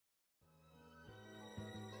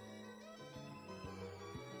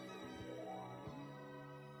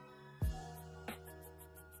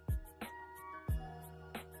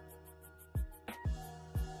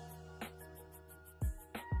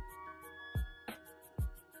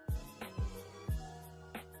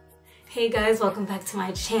Hey guys, welcome back to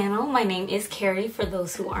my channel. My name is Carrie for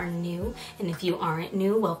those who are new, and if you aren't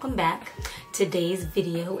new, welcome back. Today's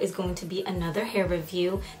video is going to be another hair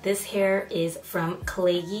review. This hair is from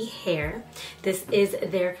Klaiyi Hair. This is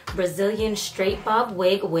their Brazilian straight bob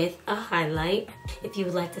wig with a highlight. If you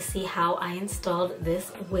would like to see how I installed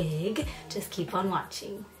this wig, just keep on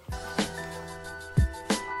watching.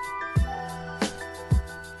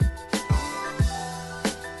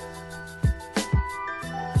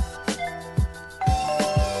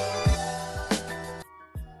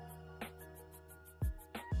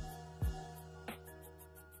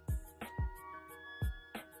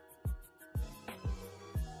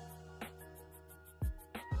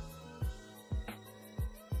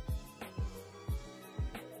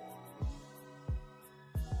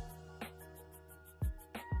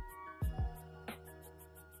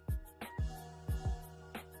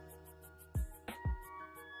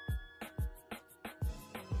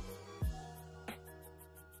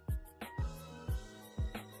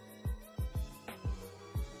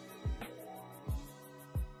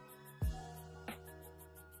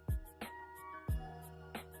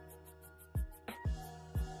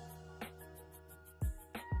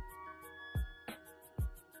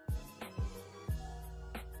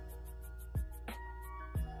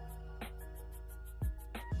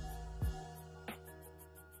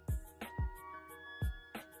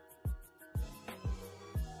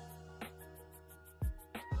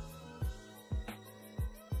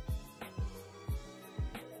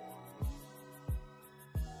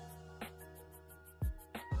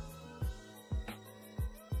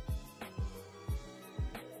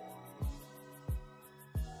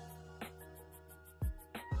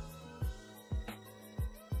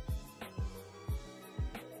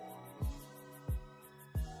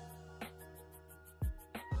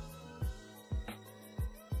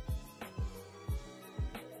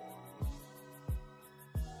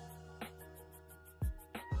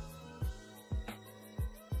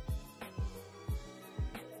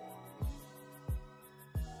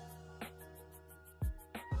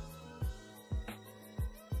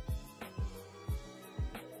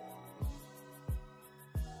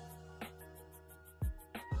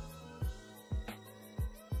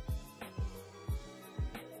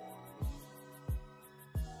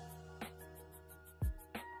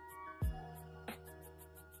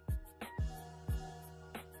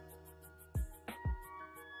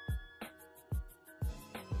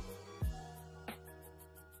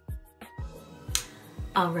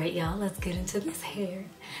 Alright y'all, let's get into this hair.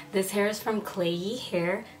 This hair is from Klaiyi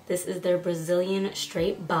Hair. This is their Brazilian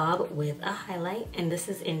straight bob with a highlight, and this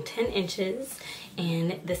is in 10 inches,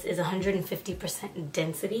 and this is 150%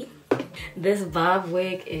 density. This bob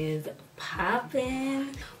wig is poppin'.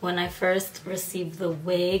 When I first received the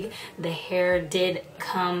wig, the hair did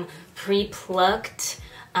come pre-plucked.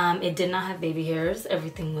 It did not have baby hairs.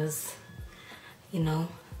 Everything was, you know,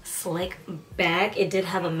 slick back. It did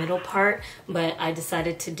have a middle part, but I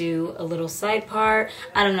decided to do a little side part.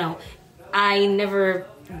 I don't know. I never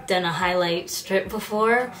done a highlight strip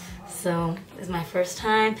before, so it's my first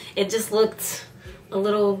time. It just looked a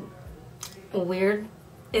little weird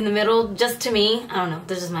in the middle, just to me. I don't know.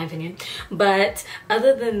 This is my opinion. But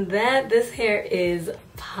other than that, this hair is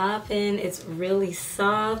poppin'. It's really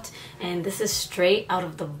soft, and this is straight out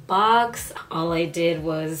of the box. All I did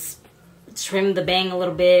was trim the bang a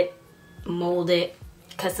little bit, mold it,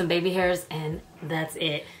 cut some baby hairs, and that's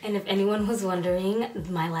it. And if anyone was wondering,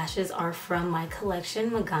 my lashes are from my collection,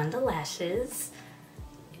 Maganda Lashes.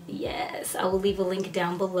 Yes, I will leave a link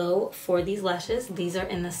down below for these lashes. These are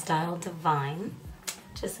in the style Divine,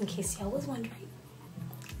 just in case y'all was wondering.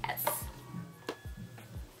 Yes.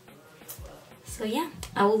 So yeah,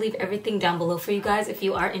 I will leave everything down below for you guys if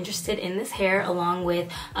you are interested in this hair, along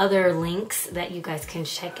with other links that you guys can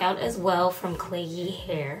check out as well from Klaiyi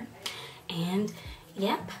Hair. And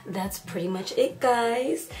yep, that's pretty much it,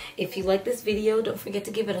 guys. If you like this video, don't forget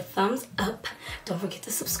to give it a thumbs up. Don't forget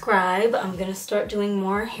to subscribe. I'm gonna start doing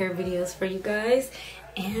more hair videos for you guys.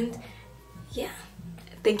 And yeah,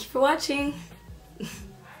 thank you for watching.